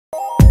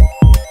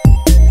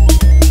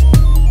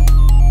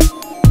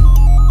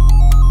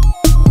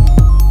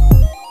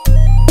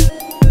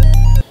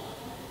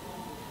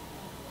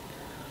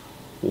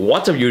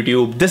WhatsApp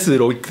YouTube, this is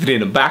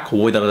Rohit back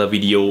with another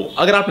video.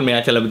 अगर आपने मेरा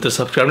चैनल अभी तक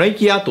सब्सक्राइब नहीं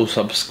किया तो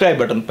सब्सक्राइब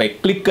बटन पर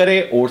क्लिक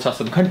करें और साथ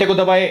साथ घंटे को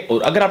दबाएं।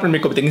 और अगर आपने मेरे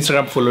को अभी तक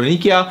इंस्टाग्राम पर फॉलो नहीं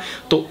किया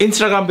तो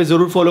इंस्टाग्राम पे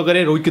जरूर फॉलो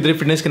करें। रोहित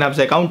फिटनेस के नाम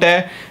से अकाउंट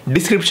है,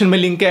 डिस्क्रिप्शन में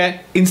लिंक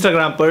है,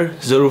 इंस्टाग्राम पर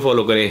जरूर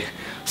फॉलो करें।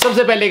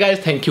 सबसे पहले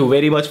guys thank you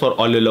very much for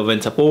all your love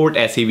and support.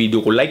 ऐसी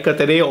वीडियो को लाइक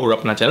करते रहे और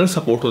अपना चैनल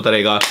सपोर्ट होता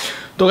रहेगा।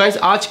 तो गाइस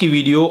आज की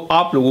वीडियो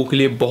आप लोगों के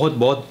लिए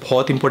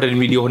बहुत इंपॉर्टेंट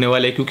वीडियो होने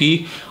वाले है,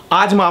 क्योंकि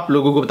आज मैं आप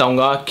लोगों को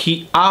बताऊंगा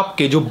कि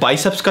आपके जो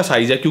बाइसेप्स का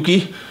साइज है,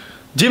 क्योंकि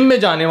जिम में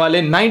जाने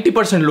वाले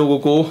 90% लोगों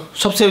को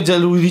सबसे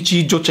जरूरी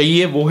चीज जो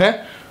चाहिए वो है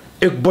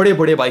एक बड़े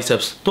बड़े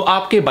बाइसेप्स। तो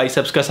आपके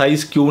बाइसेप्स का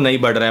साइज क्यों नहीं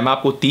बढ़ रहा है, मैं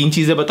आपको 3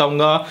 चीजें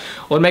बताऊंगा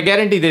और मैं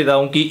गारंटी देता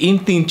हूं कि इन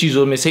 3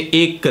 चीजों में से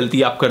एक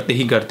गलती आप करते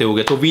ही करते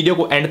होगे। तो वीडियो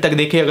को एंड तक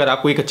देखें अगर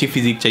आपको एक अच्छी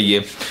फिजिक चाहिए।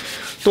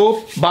 तो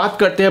बात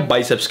करते हैं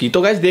बाइसेप्स की।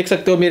 तो गाइस देख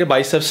सकते हो मेरे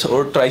बाइसेप्स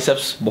और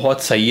ट्राइसेप्स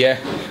बहुत सही है,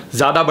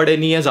 ज़्यादा बड़े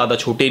नहीं है, ज़्यादा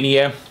छोटे नहीं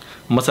है,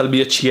 मसल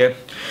भी अच्छी है।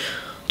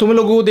 तो मैं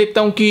लोगों को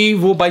देखता हूँ कि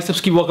वो बाइसेप्स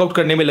की वर्कआउट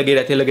करने में लगे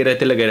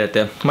रहते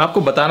हैं। मैं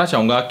आपको बताना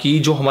चाहूँगा कि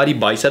जो हमारी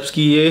बाइसेप्स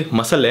की ये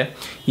मसल है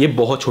ये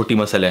बहुत छोटी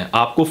मसल है।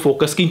 आपको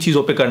फोकस किन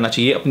चीज़ों पे करना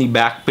चाहिए, अपनी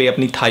बैक पे,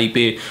 अपनी थाई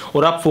पे।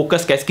 और आप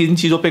फोकस कैसे किन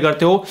चीज़ों पे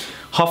करते हो,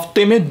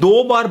 हफ्ते में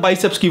 2 बार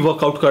बाइसेप्स की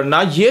वर्कआउट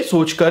करना, ये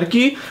सोचकर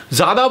कि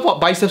ज़्यादा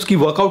बाइसेप्स की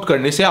वर्कआउट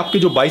करने से आपके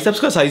जो बाइसेप्स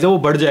का साइज है वो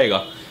बढ़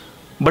जाएगा।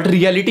 बट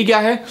रियलिटी क्या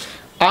है,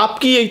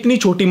 आपकी ये इतनी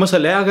छोटी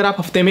मसल है, अगर आप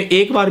हफ्ते में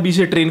 1 बार भी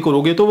इसे ट्रेन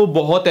करोगे तो वो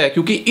बहुत है,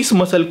 क्योंकि इस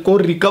मसल को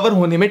रिकवर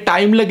होने में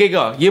टाइम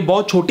लगेगा। ये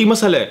बहुत छोटी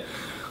मसल है,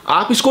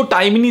 आप इसको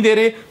टाइम ही नहीं दे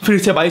रहे, फिर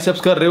से बाइसेप्स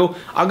कर रहे हो।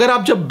 अगर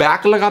आप जब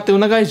बैक लगाते हो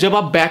ना गाइस, जब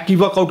आप बैक की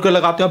वर्कआउट कर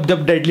लगाते हो, आप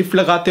जब डेडलिफ्ट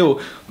लगाते हो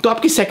तो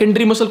आपकी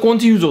सेकेंडरी मसल कौन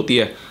सी यूज होती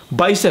है,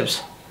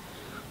 बाइसेप्स।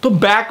 तो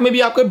बैक में भी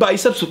आपके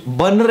बाइसेप्स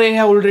बन रहे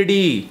हैं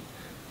ऑलरेडी।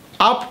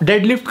 आप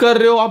डेडलिफ्ट कर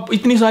रहे हो, आप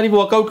इतनी सारी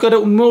वर्कआउट कर रहे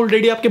हो, उनमें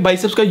ऑलरेडी आपके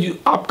बाइसेप्स का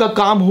आपका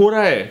काम हो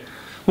रहा है,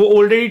 वो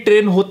ऑलरेडी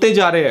ट्रेन होते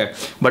जा रहे हैं।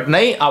 बट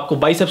नहीं, आपको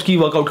बाइसेप्स की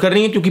वर्कआउट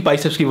करनी है, क्योंकि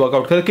बाइसेप्स की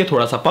वर्कआउट करके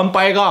थोड़ा सा पंप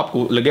आएगा,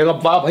 आपको लगेगा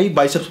वाह भाई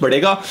बाइसेप्स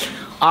बढ़ेगा।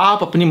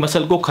 आप अपनी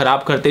मसल को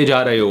खराब करते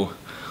जा रहे हो।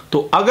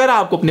 तो अगर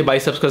आपको अपने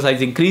बाइसेप्स का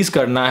साइज इंक्रीज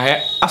करना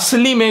है,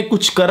 असली में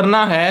कुछ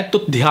करना है,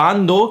 तो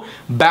ध्यान दो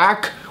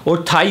बैक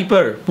और थाई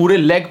पर, पूरे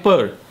लेग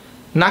पर,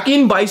 ना कि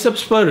इन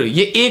बाइसेप्स पर।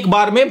 ये एक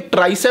बार में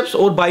ट्राइसेप्स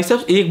और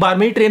बाइसेप्स एक बार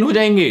में ही ट्रेन हो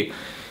जाएंगे।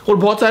 और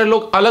बहुत सारे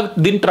लोग अलग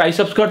दिन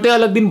ट्राइसेप्स करते हैं,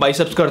 अलग दिन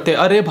बाइसेप्स करते हैं।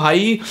 अरे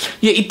भाई,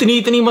 ये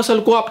इतनी मसल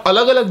को आप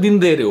अलग अलग दिन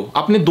दे रहे हो,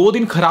 आपने 2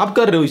 दिन खराब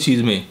कर रहे हो इस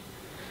चीज में।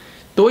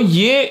 तो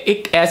ये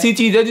एक ऐसी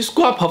चीज है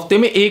जिसको आप हफ्ते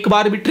में 1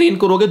 बार भी ट्रेन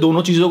करोगे,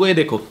 दोनों चीजों को, ये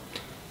देखो,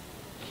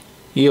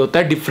 ये होता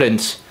है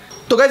डिफरेंस।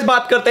 तो गाइस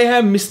बात करते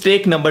हैं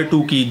मिस्टेक नंबर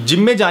 2 की। जिम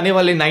में जाने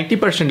वाले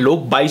 90%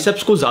 लोग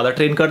बाइसेप्स को ज्यादा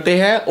ट्रेन करते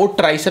हैं और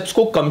ट्राइसेप्स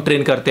को कम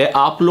ट्रेन करते हैं।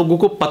 आप लोगों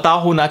को पता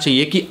होना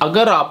चाहिए कि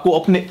अगर आपको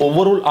अपने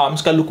ओवरऑल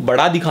आर्म्स का लुक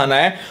बड़ा दिखाना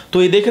है,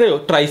 तो ये देख रहे हो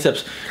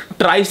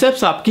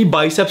ट्राइसेप्स आपकी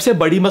बाइसेप्स से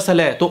बड़ी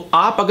मसल है। तो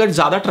आप अगर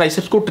ज्यादा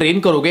ट्राइसेप्स को ट्रेन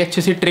करोगे,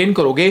 अच्छे से ट्रेन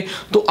करोगे,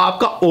 तो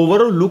आपका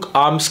ओवरऑल लुक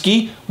आर्म्स की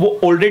वो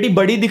ऑलरेडी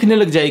बड़ी दिखने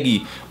लग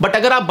जाएगी। बट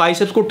अगर आप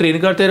बाइसेप्स को ट्रेन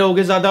करते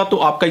रहोगे ज्यादा, तो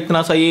आपका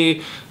इतना सा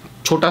ये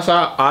छोटा सा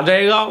आ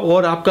जाएगा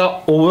और आपका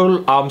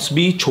ओवरऑल आर्म्स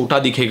भी छोटा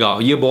दिखेगा।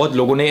 ये बहुत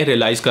लोगों ने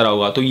रियलाइज करा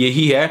होगा। तो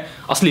यही है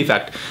असली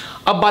फैक्ट।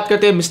 अब बात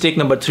करते हैं मिस्टेक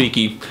नंबर 3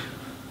 की।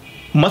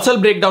 मसल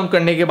ब्रेकडाउन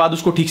करने के बाद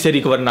उसको ठीक से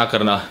रिकवर ना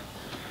करना।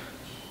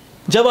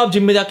 जब आप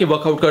जिम में जाके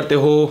वर्कआउट करते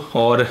हो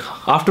और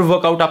आफ्टर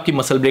वर्कआउट आपकी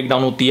मसल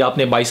ब्रेकडाउन होती है,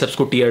 आपने बाइसेप्स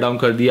को टीयर डाउन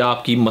कर दिया,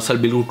 आपकी मसल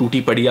बिल्कुल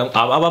टूटी पड़ी है,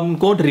 अब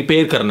हमको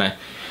रिपेयर करना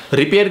है।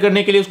 रिपेयर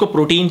करने के लिए उसको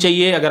प्रोटीन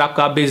चाहिए। अगर आप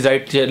कार्ब बेस्ड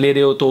डाइट ले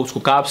रहे हो तो उसको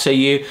कार्ब्स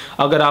चाहिए।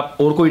 अगर आप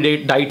और कोई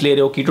डाइट ले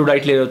रहे हो, कीटो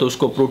डाइट ले रहे हो, तो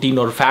उसको प्रोटीन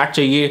और फैट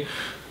चाहिए।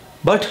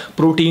 बट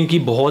प्रोटीन की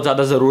बहुत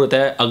ज़्यादा ज़रूरत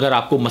है अगर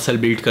आपको मसल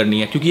बिल्ड करनी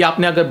है, क्योंकि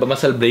आपने अगर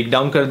मसल ब्रेक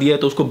डाउन कर दिया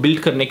है तो उसको बिल्ड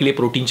करने के लिए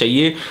प्रोटीन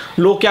चाहिए।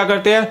 लोग क्या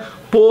करते हैं,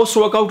 पोस्ट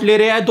वर्कआउट ले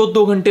रहे हैं,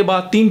 2-2 घंटे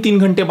बाद, 3-3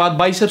 घंटे बाद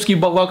बाइसेप्स की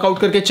वर्कआउट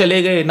करके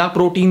चले गए, ना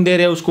प्रोटीन दे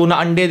रहे हैं उसको, ना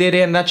अंडे दे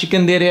रहे हैं, ना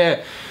चिकन दे रहे हैं।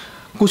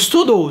 कुछ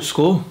तो दो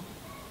उसको।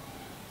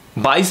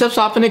 बाइसेप्स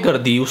आपने कर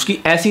दी, उसकी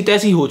ऐसी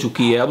तैसी हो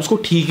चुकी है, अब उसको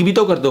ठीक भी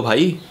तो कर दो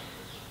भाई।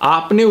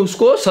 आपने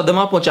उसको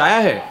सदमा पहुंचाया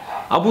है,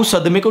 अब उस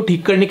सदमे को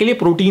ठीक करने के लिए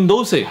प्रोटीन दो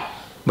उसे।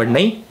 बट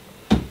नहीं,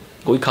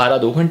 कोई खा रहा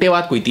 2 घंटे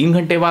बाद, कोई 3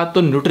 घंटे बाद।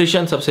 तो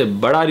न्यूट्रिशन सबसे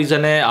बड़ा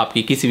रीजन है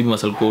आपकी किसी भी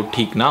मसल को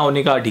ठीक ना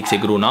होने का, ठीक से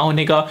ग्रो ना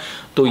होने का।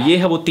 तो ये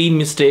है वो 3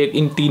 मिस्टेक।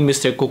 इन 3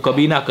 मिस्टेक को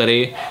कभी ना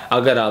करें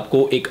अगर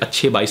आपको एक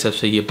अच्छे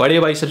बाइसेप्स चाहिए। बड़े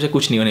बाइसेप्स से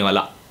कुछ नहीं होने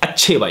वाला,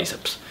 अच्छे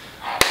बाइसेप्स।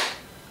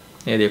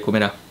 ये देखो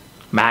मेरा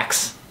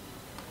मैक्स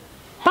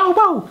पाउ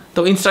पाउ।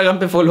 तो इंस्टाग्राम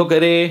पे फॉलो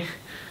करें,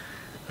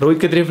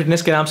 रोहित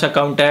फिटनेस के नाम से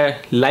अकाउंट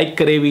है। लाइक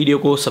करें वीडियो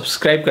को,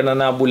 सब्सक्राइब करना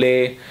ना भूले।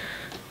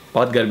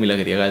 बहुत गर्मी लग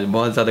रही है गाइस,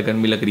 बहुत ज़्यादा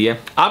गर्मी लग रही है।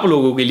 आप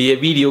लोगों के लिए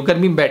वीडियो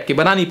गर्मी में बैठ के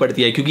बनानी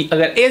पड़ती है, क्योंकि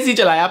अगर एसी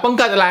चलाया,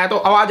 पंखा चलाया तो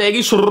आवाज़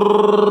आएगी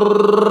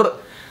सुर्र,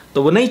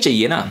 तो वो नहीं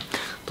चाहिए ना।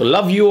 तो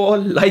लव यू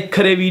ऑल, लाइक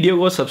करें वीडियो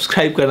को,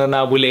 सब्सक्राइब करना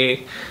ना भूले,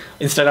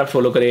 इंस्टाग्राम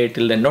फॉलो करें।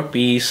 Till then not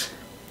piece,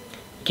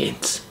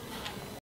 gains.